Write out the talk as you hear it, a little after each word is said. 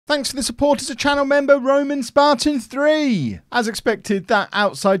Thanks for the support as a channel member, Roman Spartan 3. As expected, that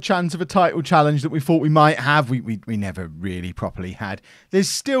outside chance of a title challenge that we thought we might have, we never really properly had. There's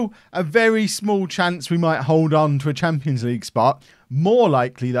still a very small chance we might hold on to a Champions League spot. More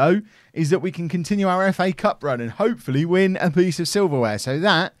likely, though, is that we can continue our FA Cup run and hopefully win a piece of silverware. So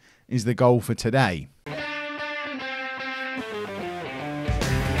that is the goal for today.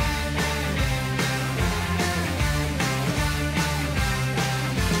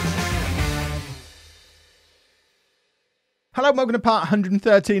 Hello and welcome to part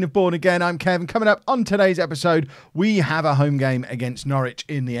 113 of Bourne Again. I'm Kevin. Coming up on today's episode, we have a home game against Norwich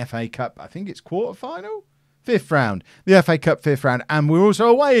in the FA Cup. I think it's quarter-final? Fifth round. The FA Cup fifth round. And we're also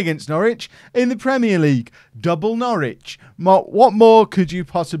away against Norwich in the Premier League. Double Norwich. What more could you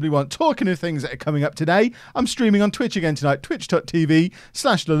possibly want? Talking of things that are coming up today, I'm streaming on Twitch again tonight.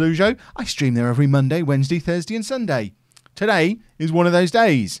 Twitch.tv/LOLLUJO. I stream there every Monday, Wednesday, Thursday and Sunday. Today is one of those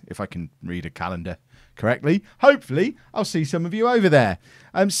days, if I can read a calendar correctly. Hopefully, I'll see some of you over there.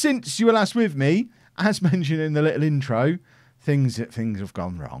 Since you were last with me, as mentioned in the little intro, things have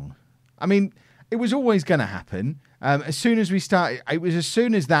gone wrong. I mean, it was always going to happen. As soon as we started, it was as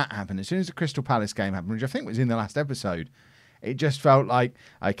soon as that happened, as soon as the Crystal Palace game happened, which I think was in the last episode, it just felt like,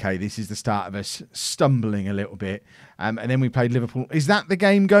 okay, this is the start of us stumbling a little bit. And then we played Liverpool. Is that the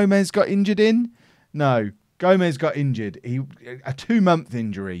game Gomez got injured in? No, Gomez got injured. A 2-month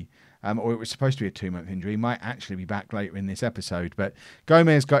injury. Or it was supposed to be a 2-month injury. He might actually be back later in this episode. But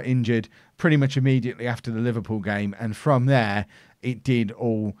Gomez got injured pretty much immediately after the Liverpool game. And from there, it did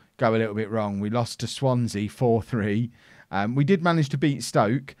all go a little bit wrong. We lost to Swansea 4-3. We did manage to beat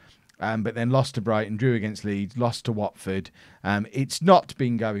Stoke, but then lost to Brighton, drew against Leeds, lost to Watford. It's not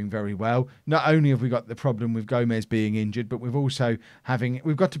been going very well. Not only have we got the problem with Gomez being injured, but we've also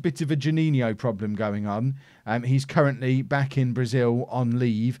we've got a bit of a Juninho problem going on. He's currently back in Brazil on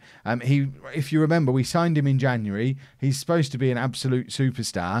leave. If you remember, we signed him in January. He's supposed to be an absolute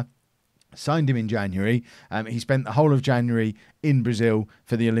superstar. Signed him in January. He spent the whole of January in Brazil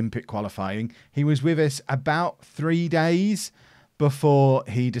for the Olympic qualifying. He was with us about 3 days before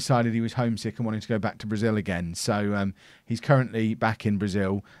he decided he was homesick and wanted to go back to Brazil again. So he's currently back in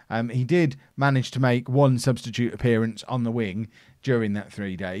Brazil. He did manage to make one substitute appearance on the wing during that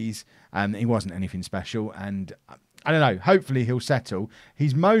 3 days. He wasn't anything special. And I don't know, hopefully he'll settle.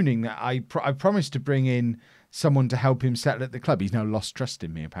 He's moaning that I promised to bring in someone to help him settle at the club. He's now lost trust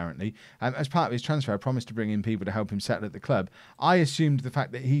in me, apparently. As part of his transfer, I promised to bring in people to help him settle at the club. I assumed the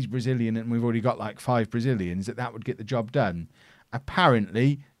fact that he's Brazilian and we've already got like 5 Brazilians, that would get the job done.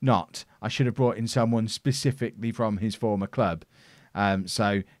 Apparently not. I should have brought in someone specifically from his former club.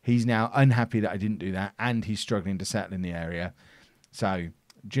 So he's now unhappy that I didn't do that, and he's struggling to settle in the area. So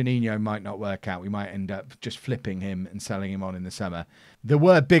Juninho might not work out. We might end up just flipping him and selling him on in the summer. There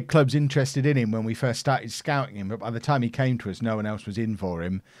were big clubs interested in him when we first started scouting him, but by the time he came to us, no one else was in for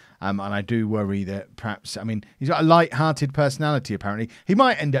him. And I do worry that perhaps, I mean, he's got a light-hearted personality, apparently. He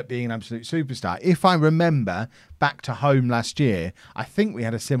might end up being an absolute superstar. If I remember back to home last year, I think we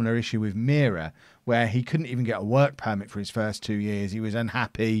had a similar issue with Mira, where he couldn't even get a work permit for his first 2 years. He was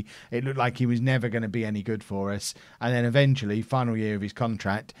unhappy. It looked like he was never going to be any good for us. And then eventually, final year of his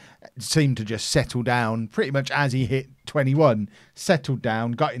contract, seemed to just settle down pretty much as he hit 21. Settled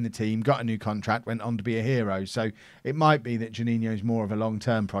down, got in the team, got a new contract, went on to be a hero. So it might be that Juninho is more of a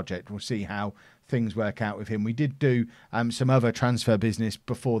long-term project. We'll see how things work out with him. We did do some other transfer business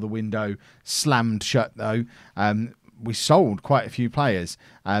before the window slammed shut, though. We sold quite a few players.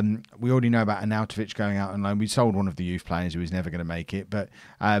 We already know about Arnautovic going out on loan. We sold one of the youth players who was never going to make it, but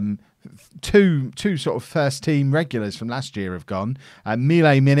two sort of first team regulars from last year have gone.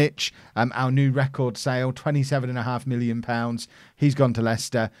 Mile Minic, our new record sale, £27.5 million. He's gone to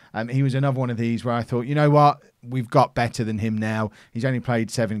Leicester. He was another one of these where I thought, you know what? We've got better than him now. He's only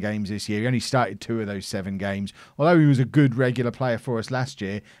played 7 games this year. He only started 2 of those 7 games. Although he was a good regular player for us last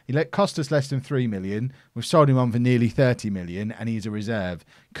year, he cost us less than 3 million. We've sold him on for nearly 30 million, and he's a reserve.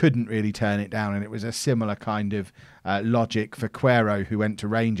 Couldn't really turn it down, and it was a similar kind of logic for Quero, who went to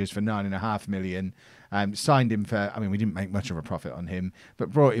Rangers for 9.5 million. Signed him for, I mean, we didn't make much of a profit on him,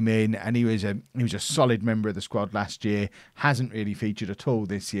 but brought him in, and he was a solid member of the squad last year. Hasn't really featured at all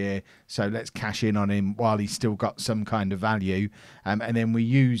this year, so let's cash in on him while he's still got some kind of value. And then we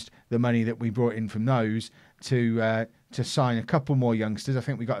used the money that we brought in from those to sign a couple more youngsters. I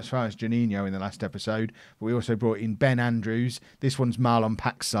think we got as far as Juninho in the last episode, but we also brought in Ben Andrews. This one's Marlon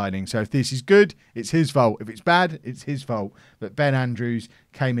Pack's signing, so if this is good, it's his fault. If it's bad, it's his fault. But Ben Andrews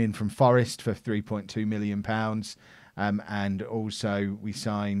came in from Forest for £3.2 million. And also we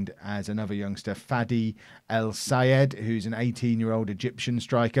signed as another youngster, Fadi El Sayed, who's an 18-year-old Egyptian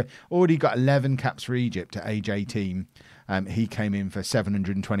striker. Already got 11 caps for Egypt at age 18. He came in for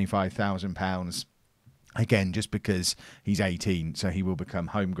 £725,000. Again, just because he's 18, so he will become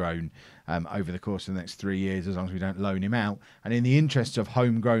homegrown over the course of the next 3 years, as long as we don't loan him out. And in the interests of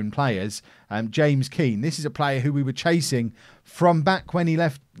homegrown players, James Keane, this is a player who we were chasing from back when he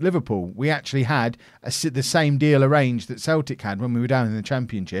left Liverpool. We actually had the same deal arranged that Celtic had when we were down in the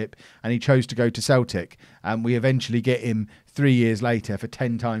Championship, and he chose to go to Celtic. We eventually get him 3 years later for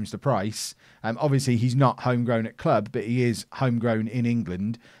 10 times the price. Obviously, he's not homegrown at club, but he is homegrown in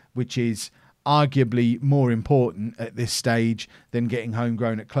England, which is arguably more important at this stage than getting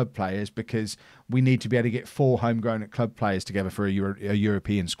homegrown at club players, because we need to be able to get 4 homegrown at club players together for a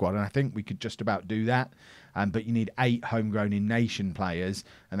European squad, and I think we could just about do that. But you need 8 homegrown in nation players,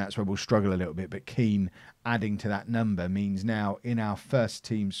 and that's where we'll struggle a little bit. But Keane adding to that number means now in our first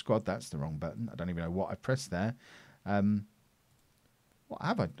team squad, that's the wrong button, I don't even know what I pressed there. What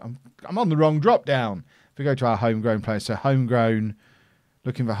have I? I'm on the wrong drop down. If we go to our homegrown players, so homegrown,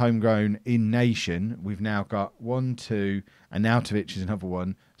 looking for homegrown in nation, we've now got 1, 2, and Nautovic is another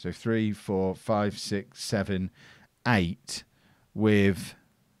one. So 3, 4, 5, 6, 7, 8, with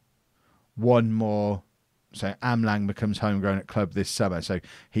one more. So Amlang becomes homegrown at club this summer, so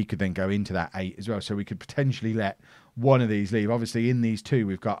he could then go into that 8 as well. So we could potentially let one of these leave. Obviously, in these 2,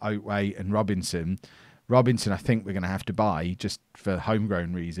 we've got Oatway and Robinson. Robinson, I think we're going to have to buy just for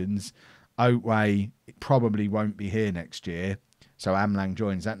homegrown reasons. Oatway probably won't be here next year. So Amlang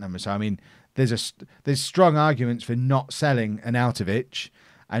joins that number. So, I mean, there's strong arguments for not selling Arnautovic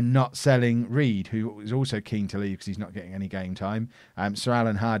and not selling Reed, who is also keen to leave because he's not getting any game time. Sir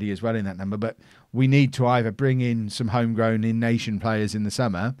Alan Hardy as well in that number. But we need to either bring in some homegrown in-nation players in the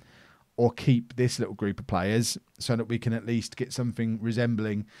summer or keep this little group of players so that we can at least get something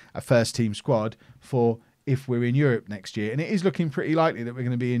resembling a first-team squad for if we're in Europe next year. And it is looking pretty likely that we're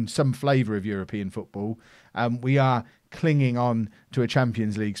going to be in some flavour of European football. We are clinging on to a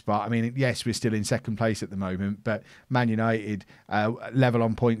Champions League spot. I mean, yes, we're still in second place at the moment, but Man United level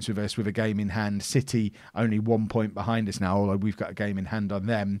on points with us with a game in hand. City only 1 point behind us now, although we've got a game in hand on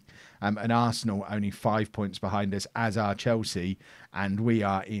them. And Arsenal only 5 points behind us, as are Chelsea, and we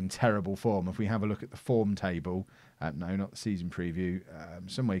are in terrible form. If we have a look at the form table, no, not the season preview,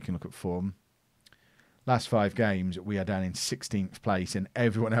 somewhere you can look at form. Last 5 games, we are down in 16th place, and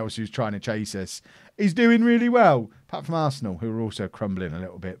everyone else who's trying to chase us is doing really well, apart from Arsenal, who are also crumbling a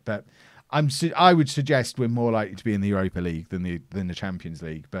little bit. But I would suggest we're more likely to be in the Europa League than the Champions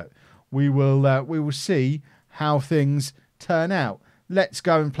League. But we will see how things turn out. Let's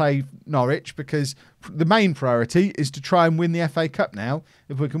go and play Norwich, because the main priority is to try and win the FA Cup now.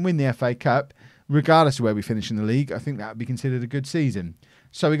 If we can win the FA Cup, regardless of where we finish in the league, I think that would be considered a good season.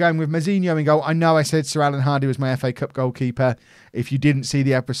 So we're going with Mazinho in goal. I know I said Sir Alan Hardy was my FA Cup goalkeeper. If you didn't see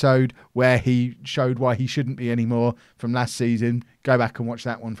the episode where he showed why he shouldn't be anymore from last season, go back and watch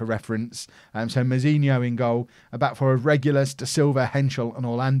that one for reference. So Mazinho in goal. About for of Regulus, De Silva, Henschel and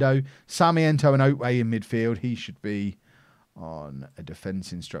Orlando. Sarmiento and Oatway in midfield. He should be on a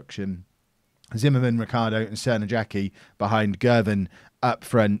defence instruction. Zimmerman, Ricardo and Cernajacki behind Gervin up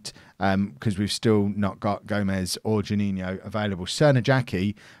front, because we've still not got Gomez or Juninho available.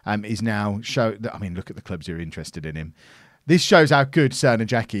 Cernajacki is now look at the clubs who are interested in him. This shows how good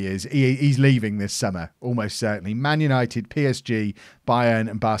Cernajacki is. He's leaving this summer, almost certainly. Man United, PSG, Bayern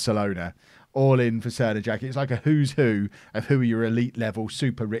and Barcelona, all in for Cernajacki. It's like a who's who of who are your elite level,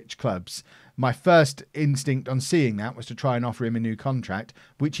 super rich clubs. My first instinct on seeing that was to try and offer him a new contract,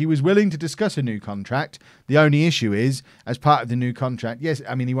 which he was willing to discuss a new contract. The only issue is, as part of the new contract, yes,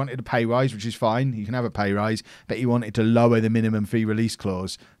 I mean, he wanted a pay rise, which is fine. He can have a pay rise, but he wanted to lower the minimum fee release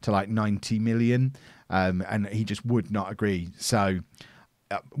clause to like 90 million, and he just would not agree. So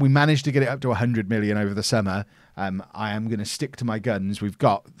we managed to get it up to 100 million over the summer. I am going to stick to my guns. We've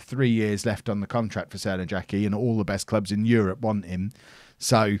got 3 years left on the contract for Cernajacki, and all the best clubs in Europe want him.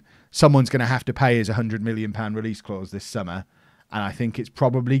 So someone's going to have to pay his £100 million release clause this summer. And I think it's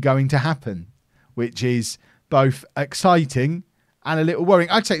probably going to happen, which is both exciting and a little worrying.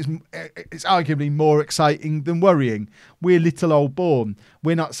 I'd say it's arguably more exciting than worrying. We're little old Bourne.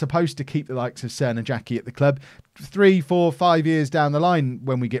 We're not supposed to keep the likes of Cernajacki at the club. 3, 4, 5 years down the line,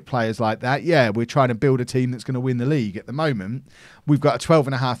 when we get players like that, yeah, we're trying to build a team that's going to win the league. At the moment, we've got a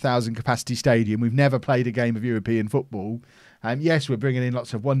 12,500 capacity stadium. We've never played a game of European football. Yes, we're bringing in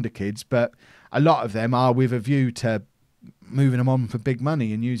lots of wonder kids, but a lot of them are with a view to moving them on for big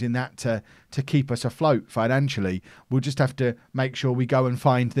money and using that to keep us afloat financially. We'll just have to make sure we go and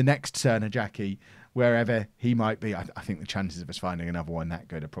find the next Cernajacki wherever he might be. I think the chances of us finding another one that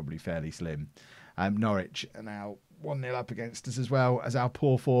good are probably fairly slim. Norwich are now 1-0 up against us as well as our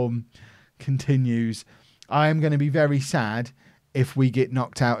poor form continues. I am going to be very sad if we get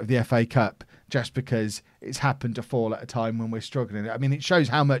knocked out of the FA Cup just because it's happened to fall at a time when we're struggling. I mean, it shows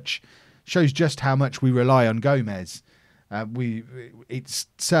just how much we rely on Gomez. It's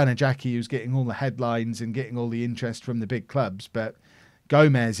Serna Jackie who's getting all the headlines and getting all the interest from the big clubs, but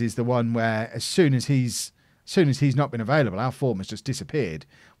Gomez is the one where as soon as he's not been available, our form has just disappeared.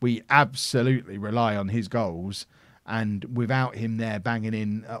 We absolutely rely on his goals, and without him there banging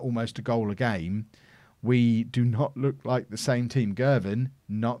in almost a goal a game, we do not look like the same team. Gervin,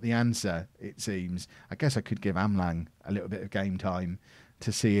 not the answer, it seems. I guess I could give Amlang a little bit of game time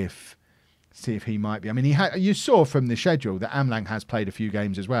to see if he might be. I mean, you saw from the schedule that Amlang has played a few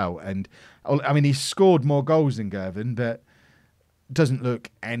games as well, and I mean, he's scored more goals than Gervin, but doesn't look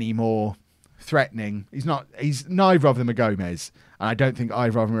any more threatening. He's neither of them are Gomez, and I don't think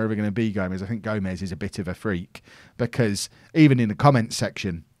either of them are ever going to be Gomez. I think Gomez is a bit of a freak, because even in the comments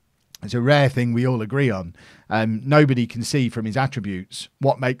section, it's a rare thing we all agree on. Nobody can see from his attributes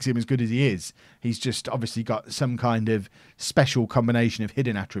what makes him as good as he is. He's just obviously got some kind of special combination of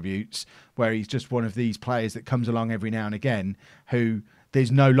hidden attributes where he's just one of these players that comes along every now and again who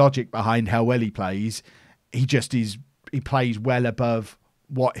there's no logic behind how well he plays. He just is. He plays well above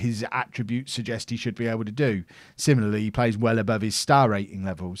what his attributes suggest he should be able to do. Similarly, he plays well above his star rating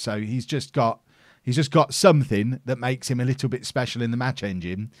level. So he's just got something that makes him a little bit special in the match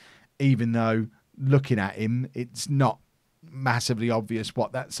engine, even though looking at him, it's not massively obvious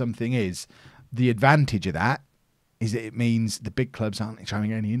what that something is. The advantage of that is that it means the big clubs aren't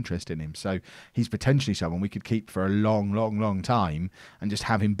showing any interest in him. So he's potentially someone we could keep for a long, long, long time and just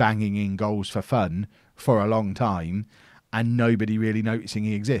have him banging in goals for fun for a long time and nobody really noticing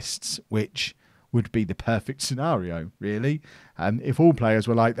he exists, which would be the perfect scenario, really. If all players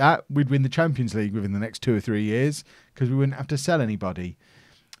were like that, we'd win the Champions League within the next 2 or 3 years because we wouldn't have to sell anybody.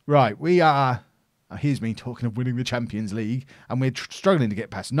 Right, we are... here's me talking of winning the Champions League, and we're struggling to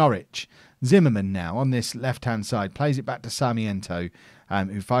get past Norwich. Zimmerman now on this left-hand side plays it back to Sarmiento,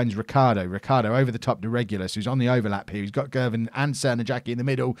 who finds Ricardo. Ricardo over the top to Regulus, who's on the overlap here. He's got Gervin and Serna Jackie in the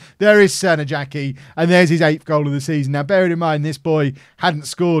middle. There is Serna Jackie, and there's his 8th goal of the season. Now, bearing in mind, this boy hadn't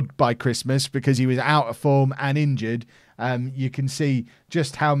scored by Christmas because he was out of form and injured. You can see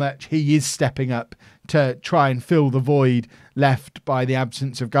just how much he is stepping up to try and fill the void left by the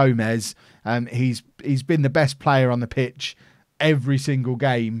absence of Gomez. He's been the best player on the pitch every single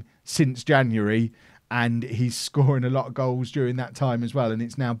game since January, and he's scoring a lot of goals during that time as well. And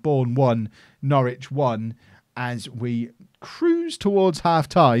it's now Bourne 1, Norwich 1, as we cruise towards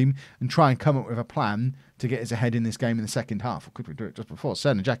half-time and try and come up with a plan to get us ahead in this game in the second half. Or could we do it just before?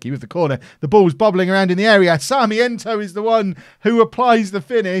 Serna Jackie with the corner. The ball's bobbling around in the area. Sarmiento is the one who applies the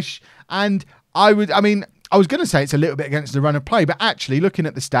finish. And I was going to say it's a little bit against the run of play, but actually, looking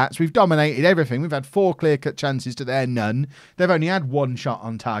at the stats, we've dominated everything. We've had 4 clear-cut chances to their none. They've only had 1 shot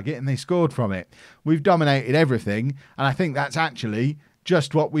on target, and they scored from it. We've dominated everything, and I think that's actually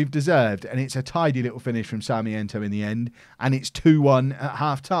just what we've deserved. And it's a tidy little finish from Sarmiento in the end, and it's 2-1 at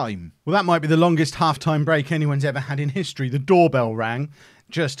half-time. Well, that might be the longest half-time break anyone's ever had in history. The doorbell rang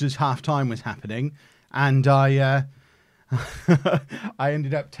just as half-time was happening, and I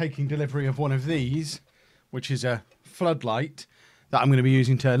ended up taking delivery of one of these, which is a floodlight that I'm going to be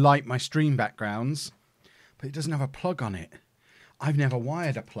using to light my stream backgrounds, but it doesn't have a plug on it. I've never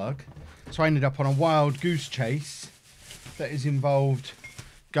wired a plug, so I ended up on a wild goose chase that is involved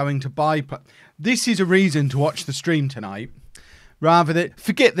going to buy... This is a reason to watch the stream tonight, rather than...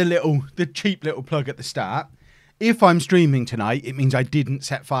 Forget the cheap little plug at the start. If I'm streaming tonight, it means I didn't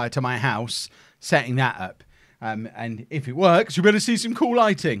set fire to my house setting that up. And if it works, you'll be able to see some cool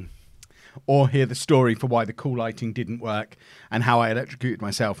lighting. Or hear the story for why the cool lighting didn't work and how I electrocuted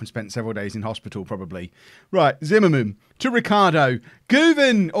myself and spent several days in hospital, probably. Right, Zimmerman to Ricardo.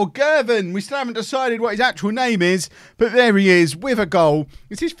 Gervin, we still haven't decided what his actual name is, but there he is with a goal.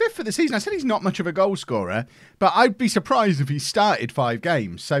 It's his 5th for the season. I said he's not much of a goal scorer, but I'd be surprised if he started 5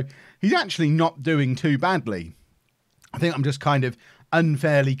 games. So he's actually not doing too badly. I think I'm just kind of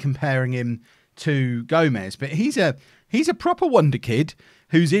unfairly comparing him to Gomez, but he's a proper wonder kid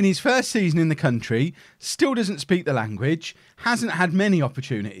who's in his first season in the country, still doesn't speak the language, hasn't had many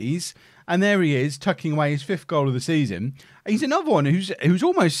opportunities, and there he is, tucking away his 5th goal of the season. He's another one who's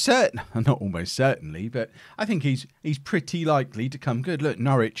almost certain, not almost certainly, but I think he's pretty likely to come good. Look,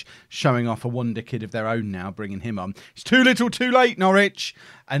 Norwich showing off a wonder kid of their own now, bringing him on. It's too little too late, Norwich,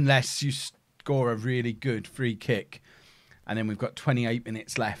 unless you score a really good free kick. and then we've got 28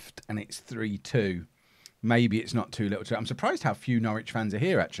 minutes left, and it's 3-2. Maybe it's not too little. I'm surprised how few Norwich fans are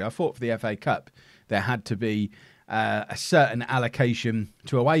here, actually. I thought for the FA Cup there had to be a certain allocation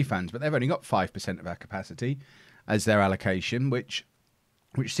to away fans, but they've only got 5% of our capacity as their allocation, which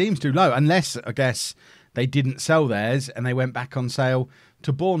seems too low, unless, I guess, they didn't sell theirs and they went back on sale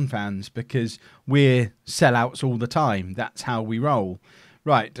to Bourne fans, because we're sellouts all the time. That's how we roll.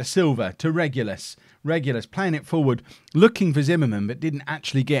 Right, De Silva to Regulus. Regulus playing it forward, looking for Zimmerman, but didn't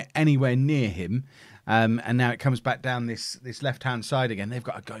actually get anywhere near him. And now it comes back down this left-hand side again. They've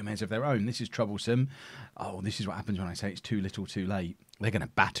got a Gomez of their own. This is troublesome. Oh, this is what happens when I say it's too little too late. They're going to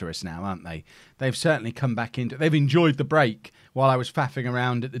batter us now, aren't they? They've certainly come back into... They've enjoyed the break while I was faffing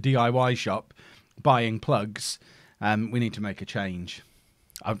around at the DIY shop buying plugs. We need to make a change.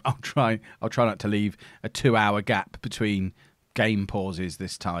 I'll try not to leave a 2-hour gap between game pauses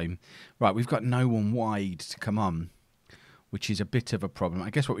this time. Right, we've got no one wide to come on, which is a bit of a problem. I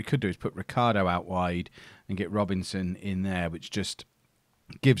guess what we could do is put Ricardo out wide and get Robinson in there, which just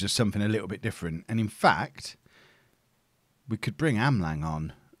gives us something a little bit different. And in fact, we could bring Amlang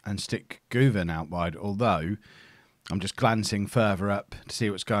on and stick Guven out wide, although I'm just glancing further up to see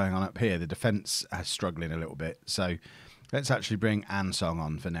what's going on up here. The defence is struggling a little bit. So let's actually bring Ansong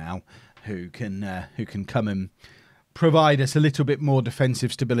on for now, who can come and provide us a little bit more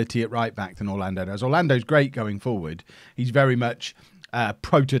defensive stability at right back than Orlando does. Orlando's great going forward. He's very much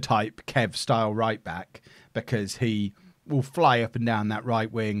prototype Kev style right back, because he will fly up and down that right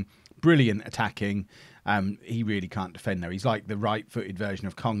wing, brilliant attacking. He really can't defend there. He's like the right-footed version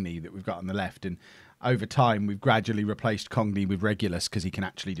of Cogney that we've got on the left, and over time we've gradually replaced Cogney with Regulus because he can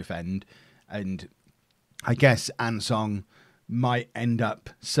actually defend. And I guess Ansong might end up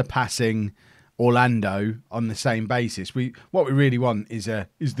surpassing Orlando on the same basis. What we really want is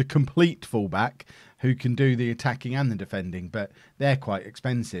the complete fullback who can do the attacking and the defending, but they're quite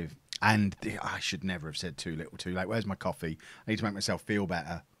expensive. And I should never have said too little too late. Where's my coffee? I need to make myself feel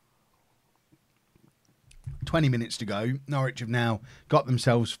better. 20 minutes to go. Norwich have now got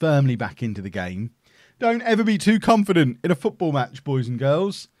themselves firmly back into the game. Don't ever be too confident in a football match, boys and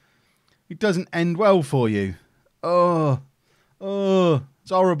girls. It doesn't end well for you. Oh, it's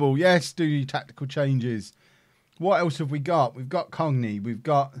horrible. Yes, do your tactical changes. What else have we got? We've got Cogney. We've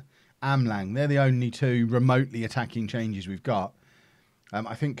got Amlang. They're the only two remotely attacking changes we've got.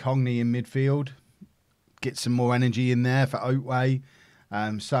 I think Cogney in midfield. Get some more energy in there for Oatway.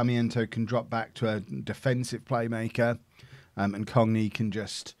 Sarmiento can drop back to a defensive playmaker. And Cogney can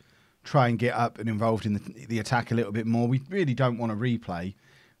just try and get up and involved in the attack a little bit more. We really don't want to replay.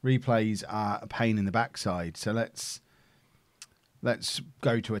 Replays are a pain in the backside. So let's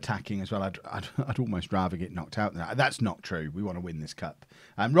go to attacking as well. I'd almost rather get knocked out than that. That's not true. We want to win this cup.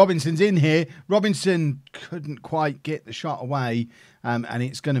 Robinson's in here. Robinson couldn't quite get the shot away, and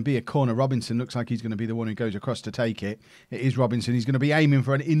it's going to be a corner. Robinson looks like he's going to be the one who goes across to take it. It is Robinson. He's going to be aiming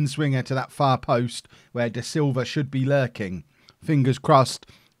for an in-swinger to that far post where De Silva should be lurking. Fingers crossed.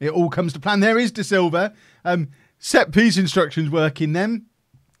 It all comes to plan. There is De Silva. Set piece instructions working then.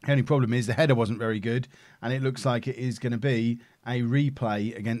 The only problem is the header wasn't very good, and it looks like it is going to be a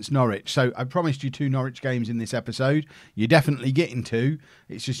replay against Norwich. So I promised you 2 Norwich games in this episode. You're definitely getting 2.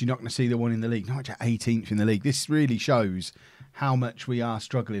 It's just you're not going to see the one in the league. Norwich are 18th in the league. This really shows how much we are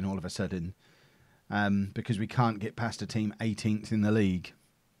struggling all of a sudden, because we can't get past a team 18th in the league.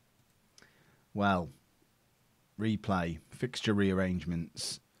 Well, replay, fixture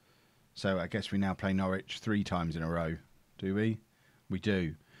rearrangements. So I guess we now play Norwich 3 times in a row. Do we? We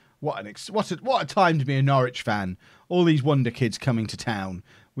do. What a time to be a Norwich fan. All these wonder kids coming to town.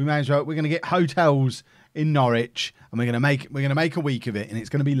 We may as well. We're going to get hotels in Norwich, and we're going to make a week of it, and it's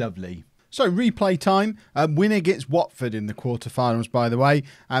going to be lovely. So replay time. Winner gets Watford in the quarterfinals, by the way,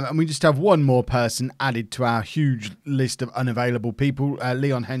 and we just have one more person added to our huge list of unavailable people.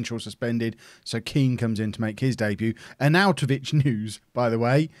 Leon Henschel suspended, so Keane comes in to make his debut. Arnautovic news, by the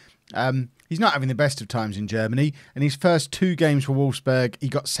way. He's not having the best of times in Germany. In his first 2 games for Wolfsburg, he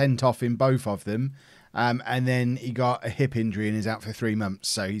got sent off in both of them. And then he got a hip injury and is out for 3 months.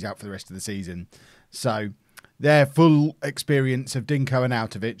 So he's out for the rest of the season. So their full experience of Dinko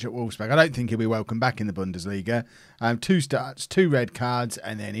Arnautovic at Wolfsburg. I don't think he'll be welcome back in the Bundesliga. 2 starts, 2 red cards,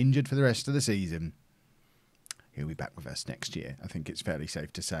 and then injured for the rest of the season. He'll be back with us next year. I think it's fairly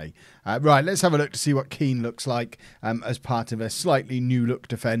safe to say. Right, let's have a look to see what Keane looks like as part of a slightly new look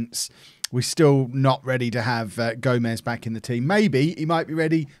defence. We're still not ready to have Gomez back in the team. Maybe he might be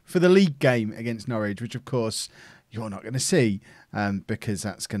ready for the league game against Norwich, which of course you're not going to see because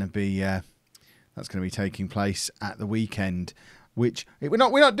that's going to be taking place at the weekend. which we're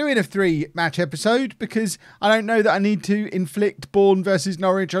not doing a 3-match episode because I don't know that I need to inflict Bourne versus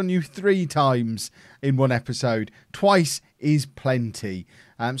Norwich on you 3 times in one episode. Twice is plenty.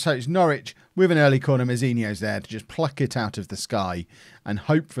 So it's Norwich with an early corner. Mazzinho's there to just pluck it out of the sky and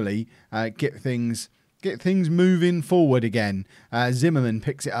hopefully get things moving forward again. Zimmerman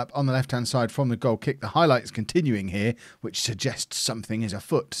picks it up on the left-hand side from the goal kick. The highlights continuing here, which suggests something is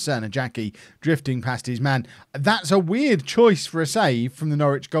afoot. Cernajacki drifting past his man. That's a weird choice for a save from the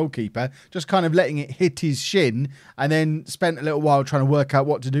Norwich goalkeeper, just kind of letting it hit his shin and then spent a little while trying to work out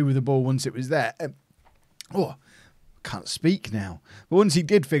what to do with the ball once it was there. Can't speak now. But once he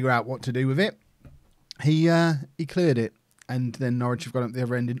did figure out what to do with it, he cleared it. And then Norwich have gone up the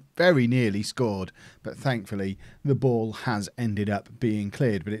other end and very nearly scored. But thankfully, the ball has ended up being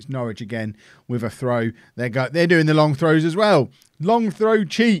cleared. But it's Norwich again with a throw. They're doing the long throws as well. Long throw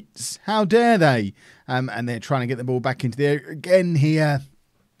cheats. How dare they? And they're trying to get the ball back into the air again here.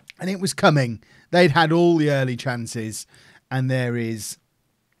 And it was coming. They'd had all the early chances. And there is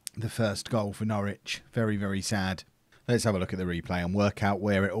the first goal for Norwich. Very, very sad. Let's have a look at the replay and work out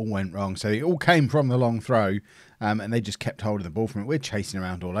where it all went wrong. So it all came from the long throw, and they just kept hold of the ball from it. We're chasing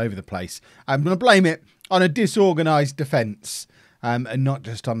around all over the place. I'm going to blame it on a disorganised defence, and not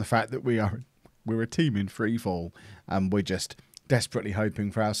just on the fact that we're a team in free fall. We're just desperately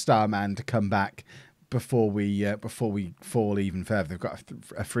hoping for our star man to come back before we fall even further. They've got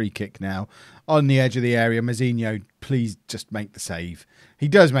a free kick now on the edge of the area. Mazzinho, please just make the save. He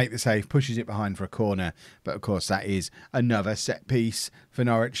does make the save, pushes it behind for a corner, but of course that is another set piece for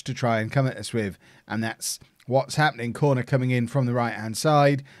Norwich to try and come at us with, and that's what's happening. Corner coming in from the right hand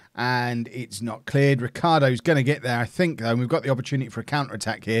side, and it's not cleared. Ricardo's going to get there, I think, though, and we've got the opportunity for a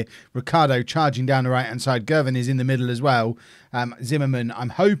counter-attack here. Ricardo charging down the right hand side. Gervin is in the middle as well. Zimmerman, I'm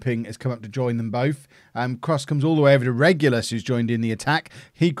hoping, has come up to join them both. Cross comes all the way over to Regulus, who's joined in the attack.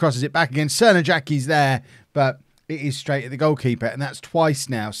 He crosses it back again. Cernajacki's there, but it is straight at the goalkeeper, and that's twice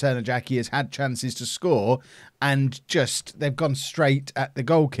now Cernajacki has had chances to score, and just they've gone straight at the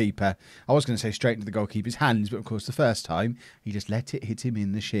goalkeeper. I was going to say straight into the goalkeeper's hands, but of course the first time he just let it hit him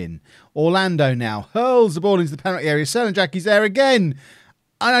in the shin. Orlando now hurls the ball into the penalty area. Cernajacki's there again,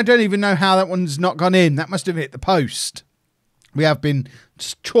 and I don't even know how that one's not gone in. That must have hit the post. We have been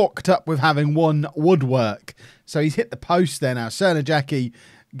chalked up with having won woodwork, so he's hit the post there now. Cernajacki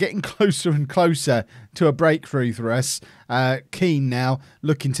getting closer and closer to a breakthrough for us. Keane now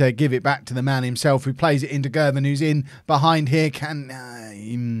looking to give it back to the man himself, who plays it into Gervin, who's in behind here.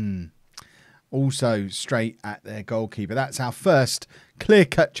 Also straight at their goalkeeper. That's our first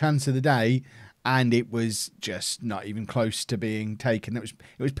clear-cut chance of the day, and it was just not even close to being taken. It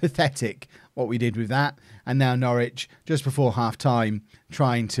was pathetic what we did with that. And now Norwich, just before half-time,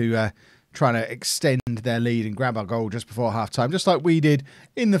 trying to extend their lead and grab our goal just before half-time, just like we did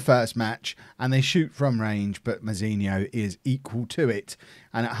in the first match, and they shoot from range, but Mazzinho is equal to it.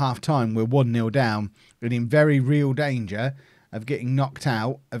 And at half-time, we're 1-0 down and in very real danger of getting knocked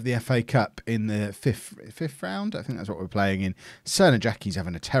out of the FA Cup in the fifth round. I think that's what we're playing in. Cernajacki's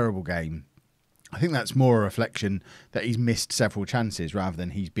having a terrible game. I think that's more a reflection that he's missed several chances rather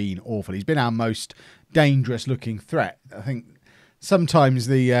than he's been awful. He's been our most dangerous-looking threat. I think sometimes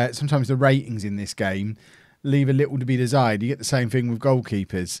the ratings in this game leave a little to be desired. You get the same thing with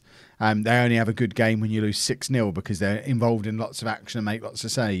goalkeepers. They only have a good game when you lose 6-0 because they're involved in lots of action and make lots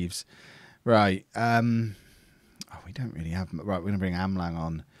of saves. Right. We don't really have... Right, we're going to bring Amlang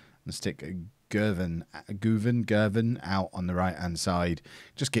on and stick Gervin out on the right-hand side.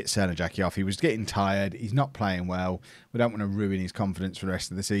 Just get Cernajacki off. He was getting tired. He's not playing well. We don't want to ruin his confidence for the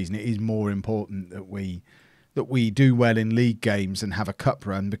rest of the season. It is more important that we do well in league games and have a cup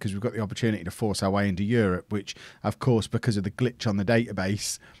run, because we've got the opportunity to force our way into Europe, which, of course, because of the glitch on the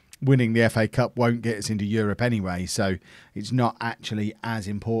database, winning the FA Cup won't get us into Europe anyway. So it's not actually as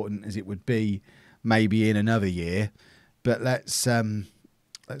important as it would be maybe in another year. But let's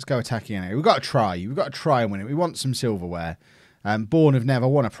go attacking anyway. We've got to try. We've got to try and win it. We want some silverware. Bourne have never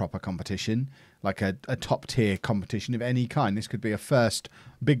won a proper competition, like a top-tier competition of any kind. This could be a first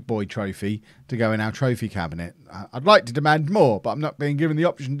big boy trophy to go in our trophy cabinet. I'd like to demand more, but I'm not being given the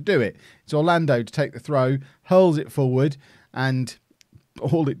option to do it. It's Orlando to take the throw, hurls it forward, and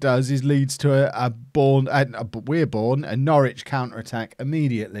all it does is leads to a Norwich counter-attack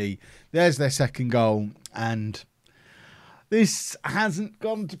immediately. There's their second goal, and this hasn't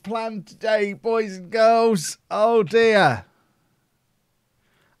gone to plan today, boys and girls. Oh, dear.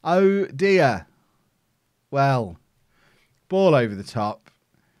 Oh, dear. Well, ball over the top.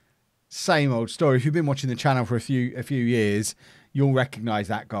 Same old story. If you've been watching the channel for a few years, you'll recognise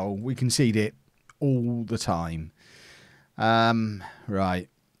that goal. We concede it all the time. Right.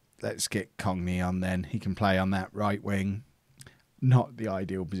 Let's get Cogney on then. He can play on that right wing. Not the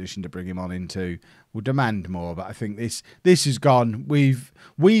ideal position to bring him on into. We'll demand more, but I think this has gone. We've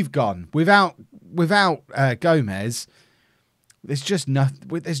gone without Gomez. There's just nothing.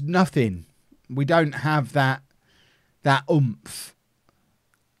 There's nothing. We don't have that oomph.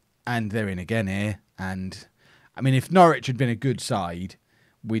 And they're in again here. And I mean, if Norwich had been a good side,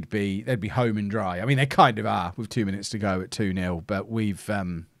 they'd be home and dry. I mean, they kind of are with 2 minutes to go at 2-0. But we've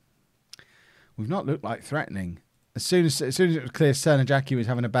not looked like threatening. As soon as it was clear Serna Jackie was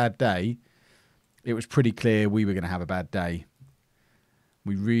having a bad day, it was pretty clear we were going to have a bad day.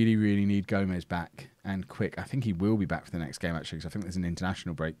 We really, really need Gomez back and quick. I think he will be back for the next game, actually, because I think there's an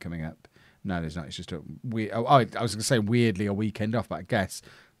international break coming up. No, there's not. It's just I was going to say weirdly a weekend off, but I guess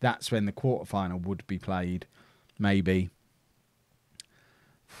that's when the quarterfinal would be played. Maybe.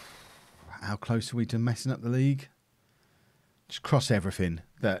 How close are we to messing up the league? Just cross everything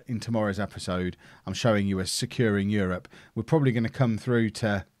that in tomorrow's episode I'm showing you as securing Europe. We're probably going to come through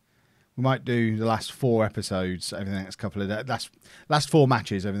to... We might do the last 4 episodes over the next couple of... Last 4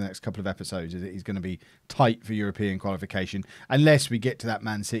 matches over the next couple of episodes. He's going to be tight for European qualification. Unless we get to that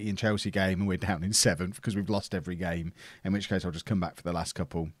Man City and Chelsea game and we're down in 7th because we've lost every game. In which case I'll just come back for the last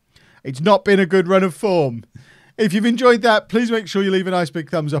couple. It's not been a good run of form. If you've enjoyed that, please make sure you leave a nice big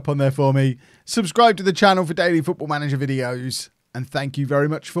thumbs up on there for me. Subscribe to the channel for daily Football Manager videos. And thank you very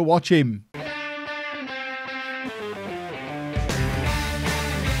much for watching.